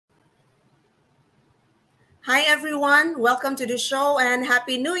Hi, everyone. Welcome to the show and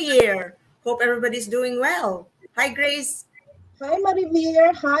Happy New Year. Hope everybody's doing well. Hi, Grace. Hi,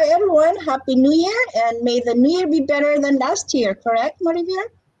 Rivera. Hi, everyone. Happy New Year, and may the New Year be better than last year. Correct, Rivera?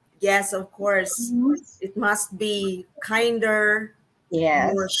 Yes, of course. It must be kinder,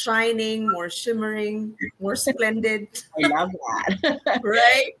 Yes, more shining, more shimmering, more splendid, I love that.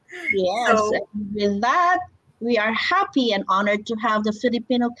 right? Yes, So, and with that, we are happy and honored to have the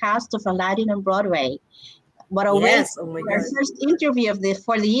Filipino cast of Aladdin on Broadway. What a way yes, oh my for our God. first interview of this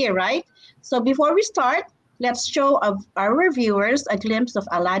for the year, right? So before we start, let's show our reviewers a glimpse of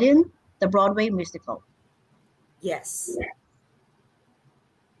Aladdin, the Broadway musical. Yes.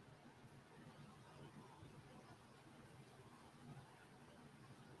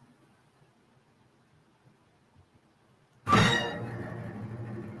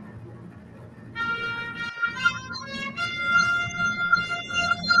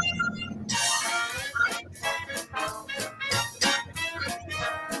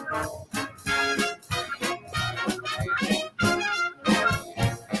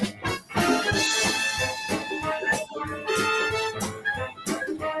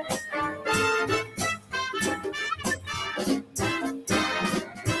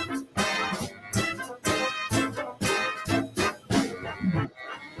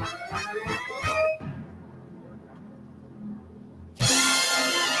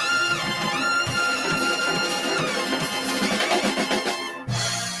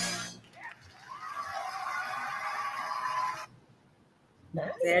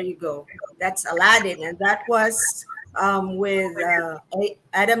 There you go. That's Aladdin. And that was with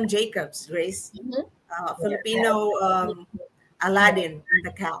Adam Jacobs, Grace, Mhm. Filipino Aladdin in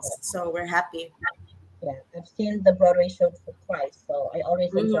the cast. So we're happy. Yeah, I've seen the Broadway show twice, so I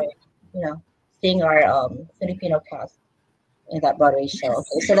always enjoy, Mhm. you know, seeing our Filipino cast in that Broadway show.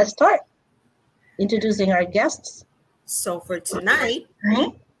 Okay, Yes. so let's start introducing our guests. So for tonight,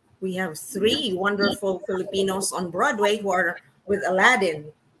 Mhm. we have three wonderful Filipinos on Broadway who are with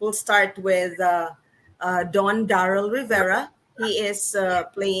Aladdin. We'll start with Don Darryl Rivera. He is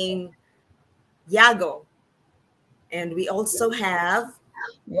playing Yago. And we also have,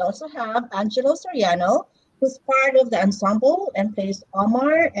 We also have Angelo Soriano, who's part of the ensemble and plays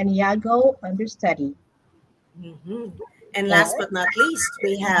Omar and Yago understudy. mhm. And And last but not least,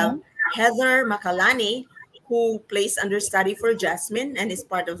 we have mhm, Heather Makalani, who plays understudy for Jasmine and is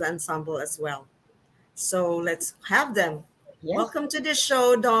part of the ensemble as well. So let's have them. yes, Welcome to the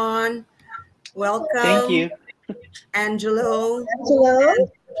show, Dawn. Thank Welcome, you. Angelo. Angelo, And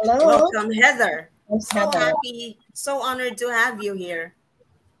hello. welcome, Heather. Let's So have that. happy, so honored to have you here.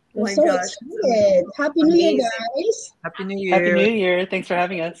 Oh We're my so gosh, it's excited. Happy New Year, amazing. guys. Happy New Happy Year. New Year. Thanks for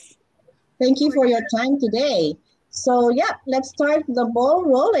having us. Thank you for your time today. So, yeah, let's start the ball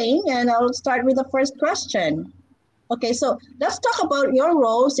rolling, and I'll start with the first question. Okay, so let's talk about your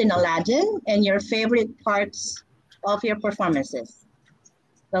roles in Aladdin and your favorite parts of your performances.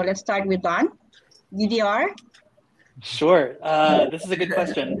 So let's start with Don. DDR. Sure. This is a good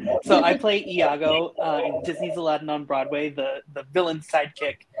question. So I play Iago in Disney's Aladdin on Broadway, the villain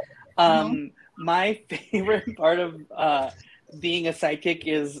sidekick. Mhm. My favorite part of being a sidekick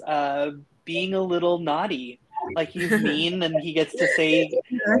is being a little naughty. Like he's mean and he gets to say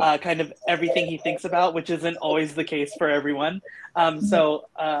kind of everything he thinks about, which isn't always the case for everyone. So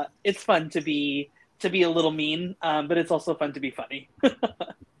it's fun to be a little mean, but it's also fun to be funny.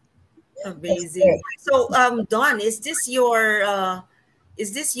 That's Amazing. great. So, Dawn, is this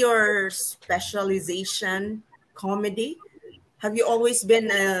your specialization, comedy? Have you always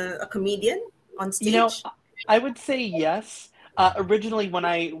been a comedian on You know, stage? I would say yes. Originally, when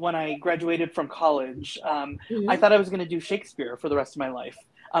I graduated from college, I Mhm. thought I was going to do Shakespeare for the rest of my life,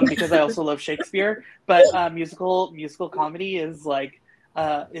 because I also love Shakespeare. But musical comedy is like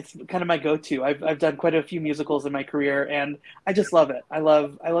it's kind of my go-to. I've done quite a few musicals in my career, and I just love it. I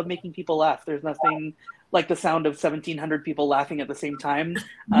love making people laugh. There's nothing like the sound of 1,700 people laughing at the same time to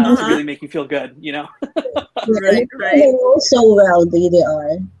Uh-huh. really make you feel good. You know. Yeah, you Right, play right. the role so well,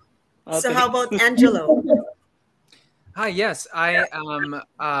 DDR. Oh, So, how thanks. about Angelo? Hi, yes, I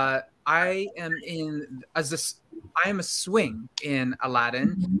am in as this I am a swing in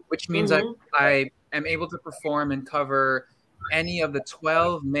Aladdin, which means Hmm. I am able to perform and cover any of the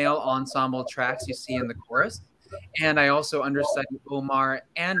 12 male ensemble tracks you see in the chorus. And I also understudy Omar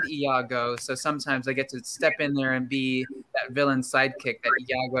and Iago, so sometimes I get to step in there and be that villain sidekick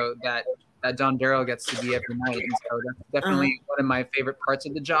that that Don Darrow gets to be every night. And so that's Uh-huh. definitely one of my favorite parts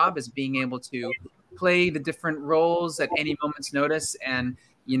of the job is being able to play the different roles at any moment's notice and,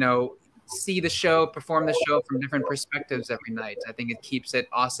 see the show, perform the show from different perspectives every night. I think it keeps it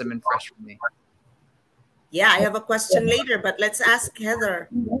awesome and fresh for me. Yeah, I have a question later, but let's ask Heather.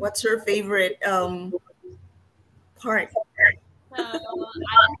 What's her favorite part? So I like the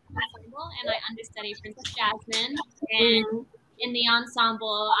ensemble, and I understudy Princess Jasmine. And Mhm. in the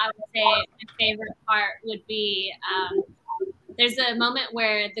ensemble, I would say my favorite part would be there's a moment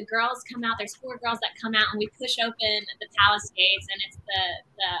where the girls come out. There's 4 girls that come out, and we push open the palace gates, and it's the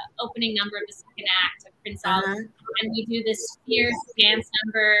opening number of the second act of Prince Oliver, and we do this fierce dance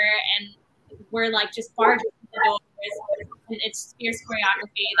number, and we're like just barging through the doors, and it's fierce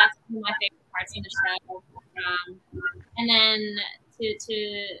choreography. That's one of my favorite parts of the show. And then to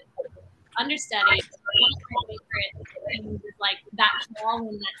understudy, one of my favorite things is like that call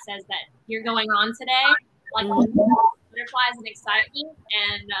when that says that you're going on today, like butterflies and excitement,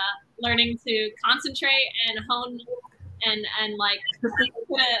 and learning to concentrate and hone and like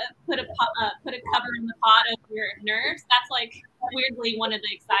put a cover in the pot of your nerves. That's like weirdly one of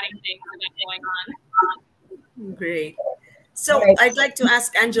the exciting things about going on. Great. So Right. I'd like to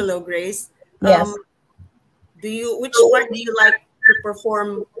ask Angelo, Grace. Yes. Which part do you like to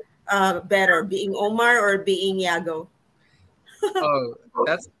perform better, being Omar or being Yago? Oh,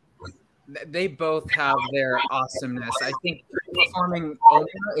 they both have their awesomeness. I think performing Omar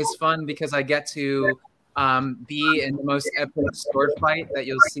is fun because I get to be in the most epic sword fight that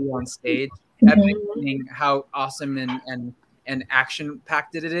you'll see on stage. Epic meaning how awesome and action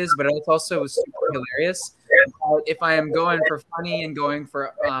packed it is, but it's also super hilarious. If I am going for funny and going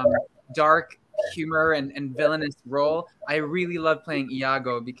for dark humor and villainous role, I really love playing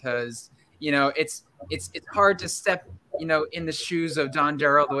Iago because it's hard to step in the shoes of Don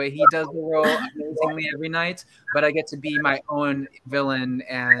Darryl the way he does the role amazingly every night, but I get to be my own villain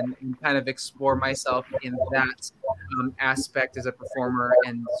and kind of explore myself in that aspect as a performer.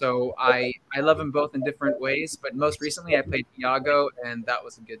 And so I love them both in different ways, but most recently I played Iago, and that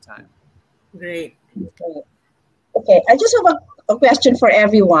was a good time. Great. Okay, I just have a question for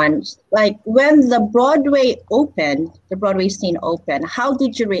everyone. Like when the Broadway opened, the Broadway scene opened, how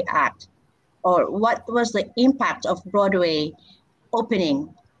did you react? Or what was the impact of Broadway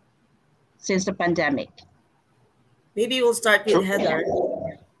opening since the pandemic? Maybe we'll start with Heather.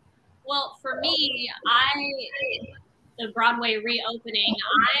 Well, for me, the Broadway reopening,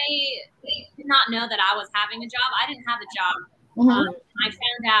 I did not know that I was having a job. I didn't have a job. I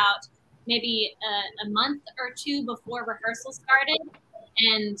found out maybe a month or 2 before rehearsal started,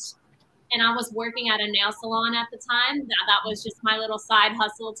 and I was working at a nail salon at the time. That was just my little side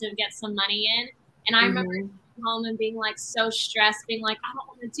hustle to get some money in. And I remember coming home and being like so stressed, being like, I don't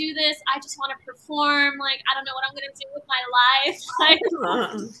want to do this. I just want to perform. Like, I don't know what I'm going to do with my life.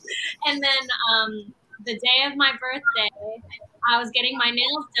 And then the day of my birthday, I was getting my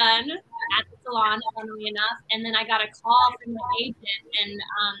nails done at the salon, funnily enough, and then I got a call from my agent, and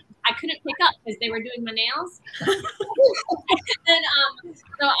I couldn't pick up because they were doing my nails. And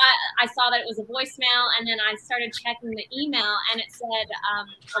so I saw that it was a voicemail, and then I started checking the email, and it said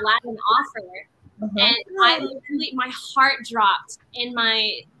Aladdin offer, and I literally, my heart dropped in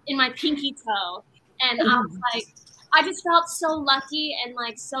my pinky toe, and I was like, I just felt so lucky and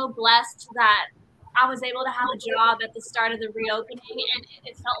like so blessed that I was able to have a job at the start of the reopening, and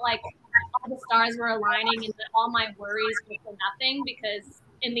it felt like all the stars were aligning and that all my worries were for nothing, because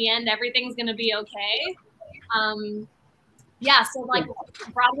in the end, everything's going to be okay. Yeah, so like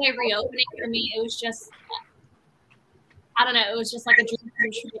Broadway reopening for me, it was just, I don't know, it was just like a dream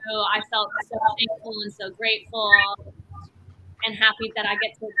come true. I felt so thankful and so grateful and happy that I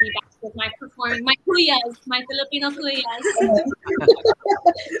get to be back with my performing, my kuyas, my Filipino kuyas.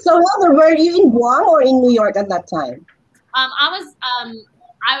 So, Heather, were you in Guam or in New York at that time? I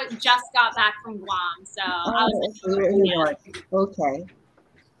just got back from Guam, so I was in New York. Okay.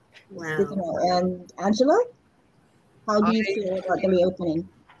 Wow. And Angela, how do you feel about the reopening?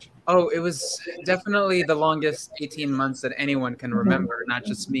 Oh, it was definitely the longest 18 months that anyone can remember, not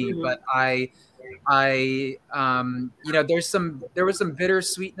just me, but there was some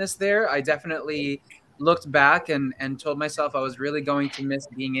bittersweetness there. I definitely looked back and told myself I was really going to miss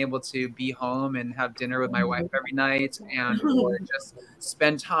being able to be home and have dinner with my wife every night, or just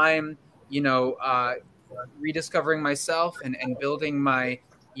spend time, rediscovering myself and building my,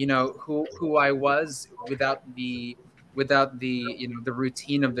 who I was without the the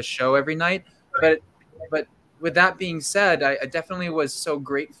routine of the show every night. But with that being said, I definitely was so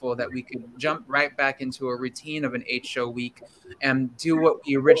grateful that we could jump right back into a routine of an 8-show week and do what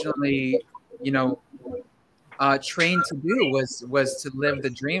we originally, trained to do was to live the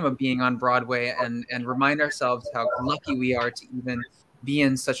dream of being on Broadway and remind ourselves how lucky we are to even be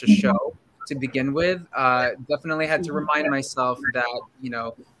in such a show to begin with. Definitely had to remind myself that,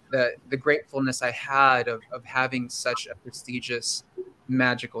 the gratefulness I had of having such a prestigious,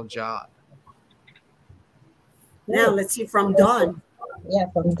 magical job. Now let's see from Dawn. Yeah,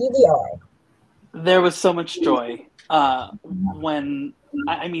 from DDR. There was so much joy when,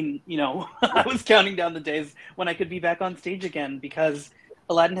 I mean, you know, I was counting down the days when I could be back on stage again, because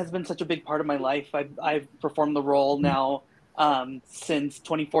Aladdin has been such a big part of my life. I've performed the role now since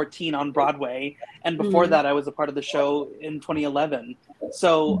 2014 on Broadway, and before that I was a part of the show in 2011.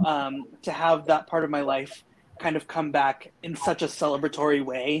 So to have that part of my life kind of come back in such a celebratory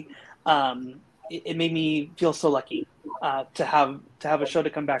way, it made me feel so lucky to have a show to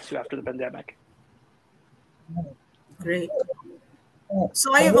come back to after the pandemic. Great.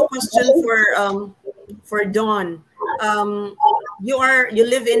 So I have a question for Dawn. You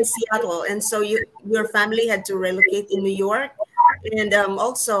live in Seattle, and so your family had to relocate in New York, and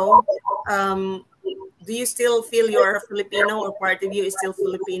also, do you still feel you're a Filipino, or part of you is still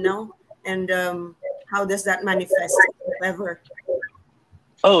Filipino? And how does that manifest, if ever?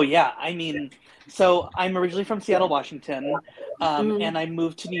 Oh yeah, I mean, so I'm originally from Seattle, Washington, and I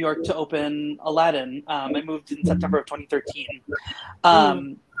moved to New York to open Aladdin. I moved in September of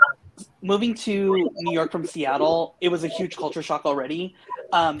 2013. Moving to New York from Seattle, it was a huge culture shock already,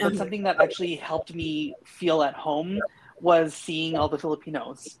 but something that actually helped me feel at home was seeing all the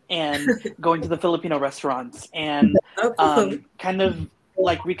Filipinos and going to the Filipino restaurants and kind of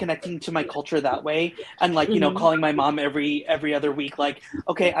like reconnecting to my culture that way, and like, you know, calling my mom every other week, like,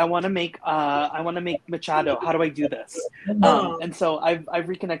 okay, I want to make machado, how do I do this? And so I've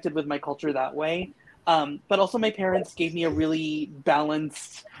reconnected with my culture that way. But also my parents gave me a really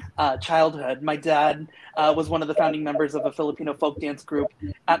balanced childhood. My dad was one of the founding members of a Filipino folk dance group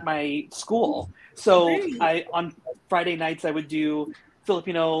at my school. So on Friday nights I would do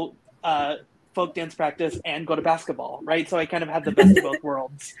Filipino folk dance practice and go to basketball, right? So I kind of had the best of both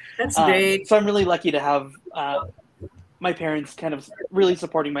worlds. That's great. So I'm really lucky to have my parents kind of really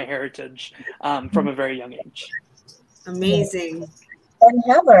supporting my heritage from a very young age. Amazing. And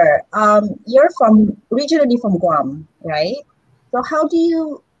Heather, you're originally from Guam, right? So how do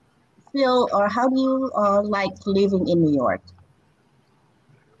you feel, or how do you like living in New York?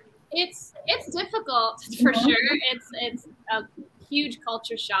 It's difficult for sure. It's a huge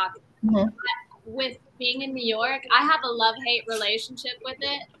culture shock. But with being in New York, I have a love-hate relationship with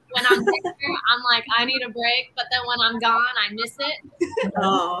it. When I'm there, I'm like, I need a break, but then when I'm gone, I miss it.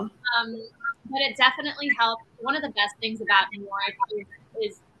 But it definitely helped. One of the best things about New York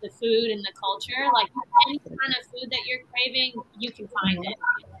is the food and the culture. Like any kind of food that you're craving, you can find it.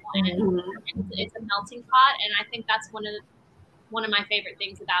 And it's a melting pot, and I think that's one of my favorite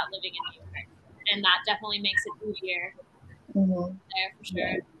things about living in New York. And that definitely makes it easier there for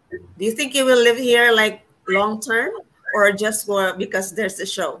sure. Do you think you will live here like long term, or just because there's a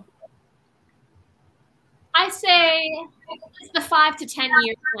show? I say it's the 5 to 10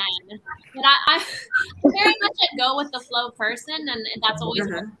 year plan. But I'm very much a go with the flow person, and that's always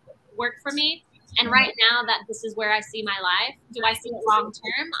worked for me. And right now that this is where I see my life, do I see it long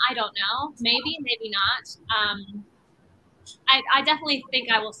term? I don't know. Maybe, maybe not. I definitely think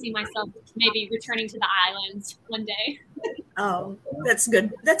I will see myself maybe returning to the islands one day. Oh, that's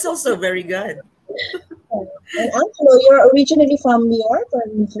good. That's also very good. And Angelo, you're originally from New York or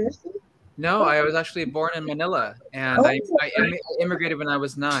New Jersey? No, I was actually born in Manila, and I immigrated when I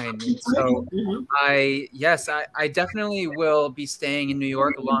was 9. And so I definitely will be staying in New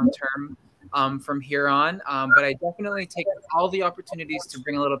York long term from here on. But I definitely take all the opportunities to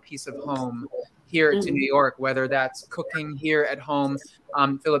bring a little piece of home here to New York, whether that's cooking here at home,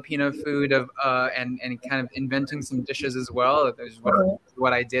 Filipino food and kind of inventing some dishes as well. That is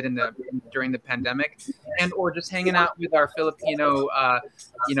what I did during the pandemic, or just hanging out with our Filipino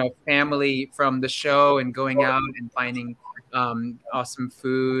family from the show and going out and finding awesome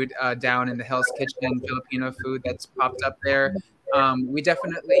food down in the Hell's Kitchen, Filipino food that's popped up there. We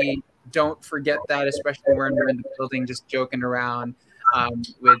definitely don't forget that, especially when we're in the building just joking around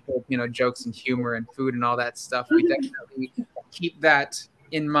with jokes and humor and food and all that stuff. We definitely keep that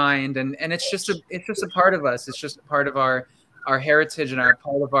in mind, and it's just a part of us. It's just a part of our heritage and our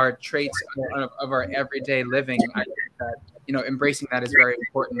part of our traits of our everyday living. I think that embracing that is very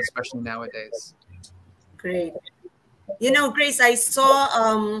important, especially nowadays. Great. Grace, I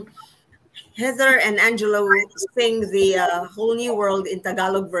saw Heather and Angelo sing the Whole New World in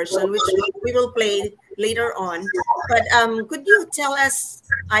Tagalog version, which we will play later on. But could you tell us,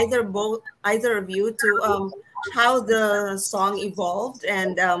 either of you, to how the song evolved,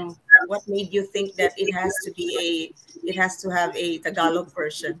 and what made you think that it has to have a Tagalog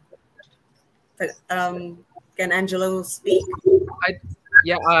version? Can Angelo speak?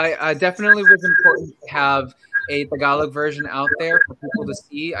 Yeah, I definitely was important to have a Tagalog version out there for people to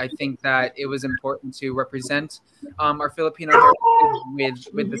see. I think that it was important to represent our Filipino heritage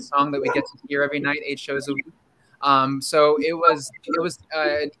with the song that we get to hear every night, 8 shows a week. So it was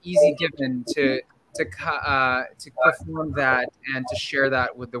an easy given to perform that and to share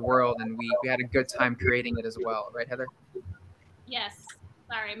that with the world, and we had a good time creating it as well, right, Heather? Yes.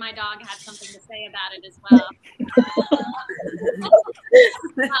 Sorry, my dog had something to say about it as well.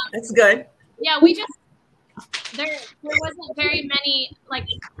 That's good. Yeah, we just there wasn't very many, like,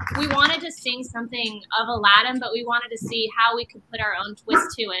 we wanted to sing something of Aladdin, but we wanted to see how we could put our own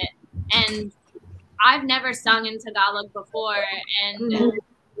twist to it. And I've never sung in Tagalog before, and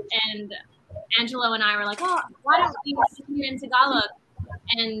and Angelo and I were like, "Oh, why don't we sing in Tagalog?"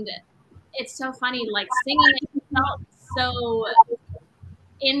 And it's so funny, like, singing it felt so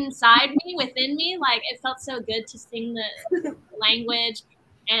inside me, within me, like, it felt so good to sing the language.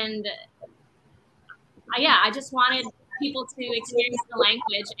 And yeah, I just wanted people to experience the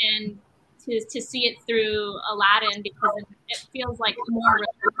language and to see it through Aladdin, because it feels like more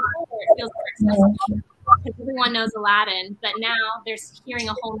relatable, or it feels more accessible, because everyone knows Aladdin, but now they're hearing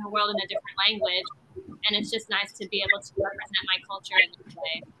a whole new world in a different language, and it's just nice to be able to represent my culture in this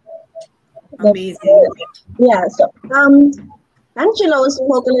way. Amazing. Yeah. So Angelo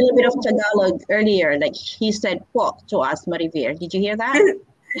spoke a little bit of Tagalog earlier. Like he said "po" to us, Rivera. Did you hear that?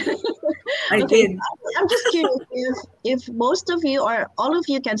 I Okay. did. I'm just curious if most of you or all of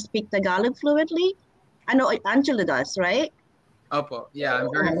you can speak Tagalog fluently. I know Angelo does, right? Opo. Yeah, I'm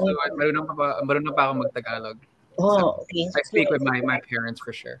very fluent. Marunong pa ako mag-Tagalog. Oh, okay. I speak with my parents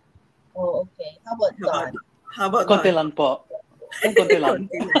for sure. Oh, okay. How about Don? How about Konti Don? lang po. Konti lang.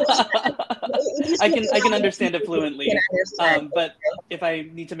 If you I speak can Tagalog, understand it fluently, you can understand. but if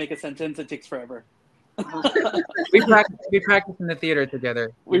I need to make a sentence, it takes forever. We practice in the theater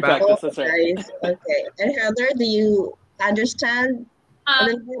together. We Back- practice. That's right. Nice. Okay. And Heather, do you understand a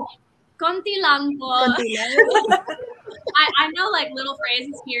little bit? Konti lang po. Konti lang? I know, like, little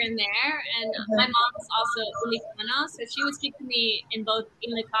phrases here and there, and my mom's also Filipino, so she would speak to me in both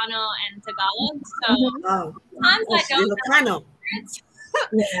Ilocano and Tagalog. So Wow. sometimes I That's don't know Ilocano. words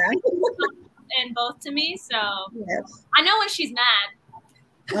Yeah. in both to me. So Yes. I know when she's mad.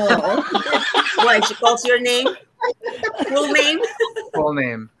 Oh, okay. Why, she calls your name? Full name? Full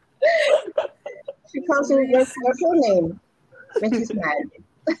name. She calls you your full name when she's mad.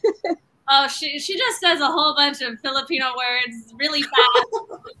 Oh, she just says a whole bunch of Filipino words really fast,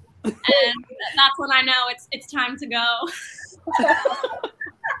 and that's when I know it's time to go.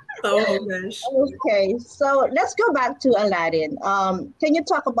 Oh gosh. Okay, so let's go back to Aladdin. Can you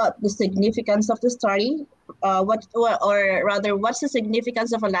talk about the significance of the story? Or rather, what's the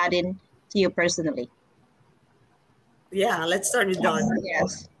significance of Aladdin to you personally? Yeah, let's start with Don.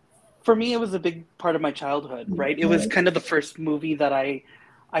 Yes. For me, it was a big part of my childhood, right? It was kind of the first movie that I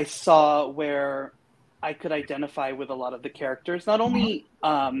saw where I could identify with a lot of the characters, not only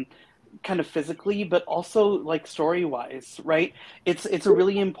kind of physically, but also like story-wise, right? It's a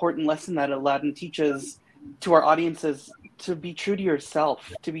really important lesson that Aladdin teaches to our audiences, to be true to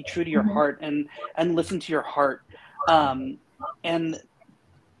yourself, to be true to your heart, and listen to your heart. And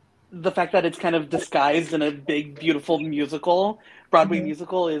the fact that it's kind of disguised in a big, beautiful musical, Broadway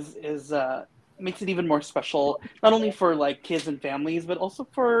musical, is makes it even more special, not only for like kids and families, but also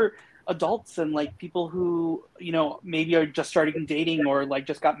for adults and like people who, you know, maybe are just starting dating or like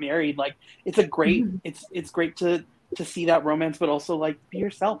just got married. Like it's a great, it's great to see that romance, but also like be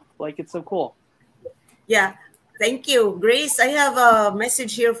yourself. Like it's so cool. Yeah, thank you, Grace. I have a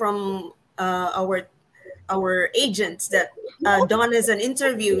message here from our agents that Don is an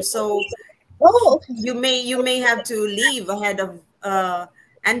interview, so Oh, okay. you may have to leave ahead of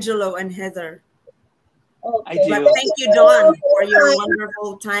Angelo and Heather. I Okay. do. But thank you, Don, for your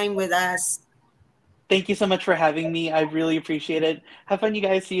wonderful time with us. Thank you so much for having me. I really appreciate it. Have fun, you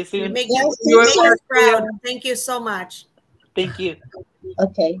guys. See you You soon. make, Yes, you make thank us you. proud. Thank you so much. Thank you.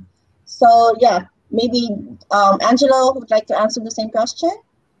 Okay. So yeah, maybe Angelo would like to answer the same question.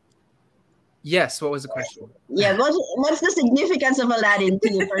 Yes. What was the question? Yeah, what's the significance of Aladdin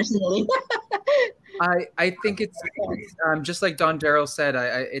to you personally? I think it's just like Don Darryl said.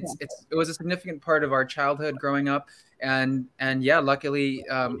 It was a significant part of our childhood growing up, and yeah, luckily,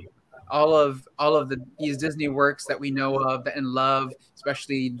 all of these Disney works that we know of and love,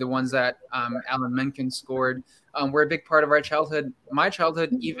 especially the ones that Alan Menken scored, were a big part of our childhood. My childhood,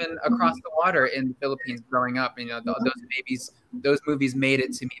 even across the water in the Philippines, growing up. You know, those movies made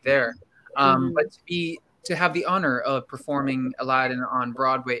it to me there. But to have the honor of performing Aladdin on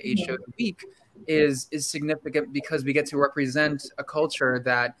Broadway 8 shows a week, is significant because we get to represent a culture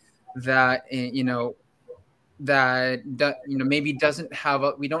that maybe doesn't have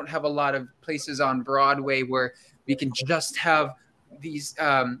we don't have a lot of places on Broadway where we can just have these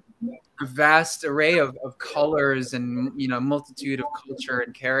vast array of colors and multitude of culture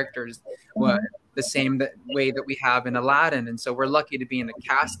and characters, the same way that we have in Aladdin. And so we're lucky to be in a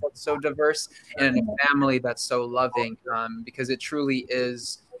cast that's so diverse and in a family that's so loving, because it truly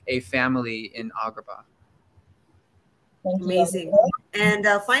is a family in Agrabah. Amazing. And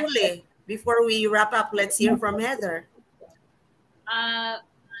finally, before we wrap up, let's hear from Heather. I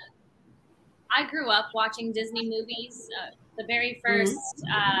grew up watching Disney movies. The very first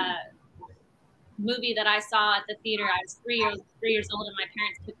movie that I saw at the theater, I was 3 years old, and my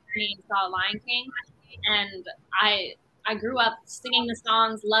parents took me and saw Lion King. And I grew up singing the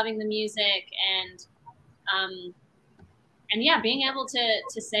songs, loving the music, and yeah, being able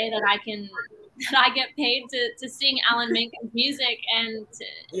to say that I get paid to sing Alan Menken's music, and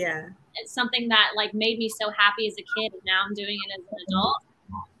it's something that like made me so happy as a kid, and now I'm doing it as an adult.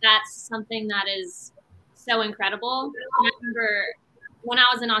 That's something that is so incredible. I remember when I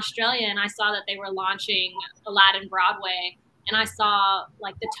was in Australia and I saw that they were launching Aladdin Broadway, and I saw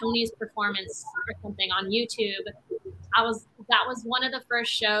like the Tony's performance or something on YouTube. That was one of the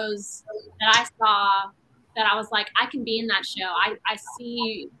first shows that I saw that I was like, I can be in that show. I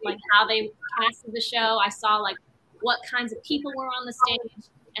see like how they casted the show. I saw like what kinds of people were on the stage,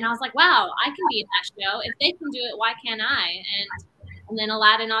 and I was like, wow, I can be in that show. If they can do it, why can't I? And then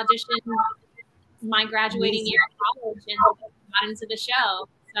Aladdin auditioned my graduating year of college and got into the show.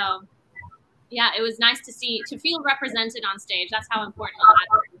 So yeah, it was nice to feel represented on stage. That's how important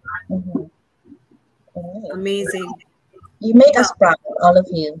Aladdin is. Amazing. You make us proud, all of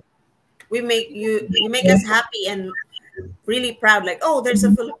you. You make us happy and really proud. Like, oh, there's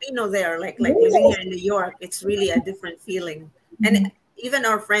a Filipino there. Like living here in New York, it's really a different feeling. And even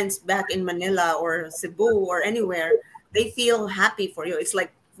our friends back in Manila or Cebu or anywhere, they feel happy for you. It's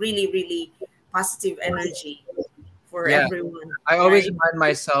like really, really positive energy for everyone. I always remind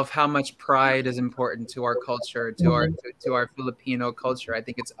myself how much pride is important to our culture, to our Filipino culture. I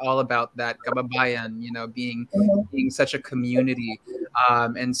think it's all about that kababayan, being such a community,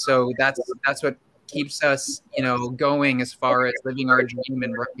 and so that's what keeps us, going as far as living our dream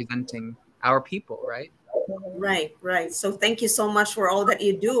and representing our people, right? Right. So thank you so much for all that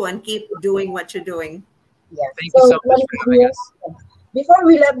you do, and keep doing what you're doing. Yeah. Thank you so much for having us. Before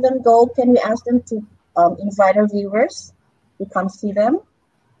we let them go, can we ask them to invite our viewers to come see them?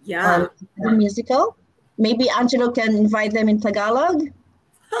 Yeah. The musical. Maybe Angelo can invite them in Tagalog.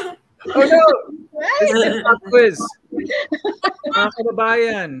 Oh no! This is a quiz. Mga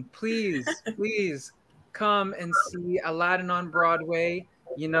kababayan, please come and see Aladdin on Broadway.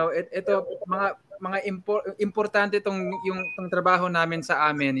 Ito mga importante itong trabaho namin sa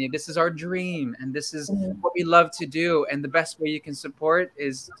amin. This is our dream, and this is what we love to do. And the best way you can support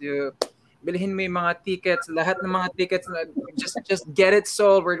is to bilhin mo yung mga tickets, lahat ng mga tickets, just get it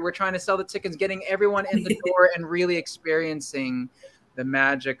sold. We're trying to sell the tickets, getting everyone in the door and really experiencing the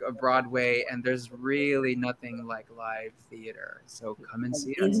magic of Broadway. And there's really nothing like live theater. So come and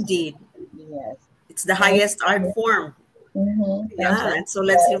see us. Indeed. Yes. It's the highest art form. Yeah, and so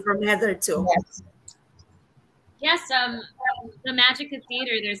let's hear from Heather too. Yes, the magic of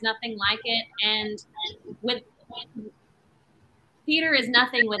theater, there's nothing like it. And with theater is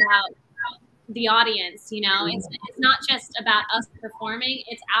nothing without the audience, It's not just about us performing,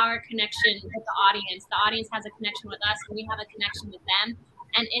 it's our connection with the audience. The audience has a connection with us, and we have a connection with them.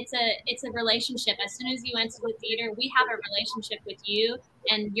 And it's a relationship. As soon as you enter the theater, we have a relationship with you,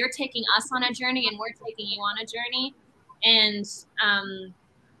 and you're taking us on a journey, and we're taking you on a journey. And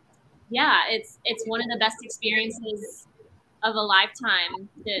it's one of the best experiences of a lifetime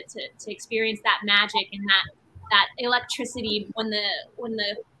to experience that magic and that electricity when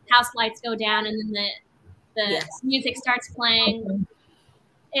the house lights go down and then the music starts playing.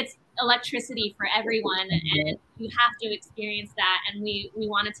 It's electricity for everyone, and you have to experience that. And we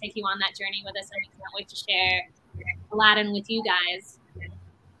want to take you on that journey with us, and we can't wait to share Aladdin with you guys.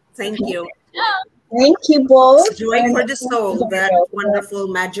 Thank you. Thank you both. Joy for the soul, that wonderful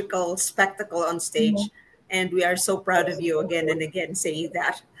magical spectacle on stage. And we are so proud of you again and again saying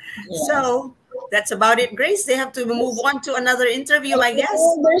that. Yes. So that's about it, Grace. They have to move on to another interview, I guess.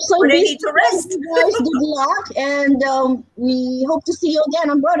 They're so or they busy. need to rest. Guys, good luck. And we hope to see you again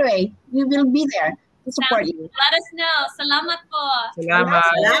on Broadway. We will be there to support you. Let us know. Salamat po.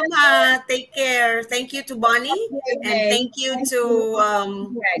 Salamat. Take care. Thank you to Bonnie. And thank you to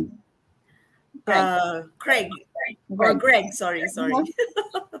Craig. Or Greg, sorry.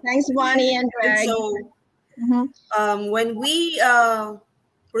 Thanks, Bonnie and Greg. And so when we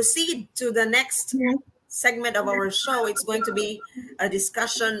proceed to the next segment of our show, it's going to be a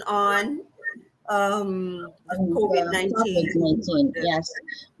discussion on COVID-19. Yes.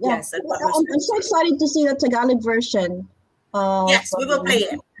 Yes. I'm so excited to see the Tagalog version. Yes, we will play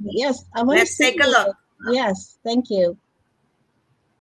it. Yes. Let's take a look. Yes, thank you.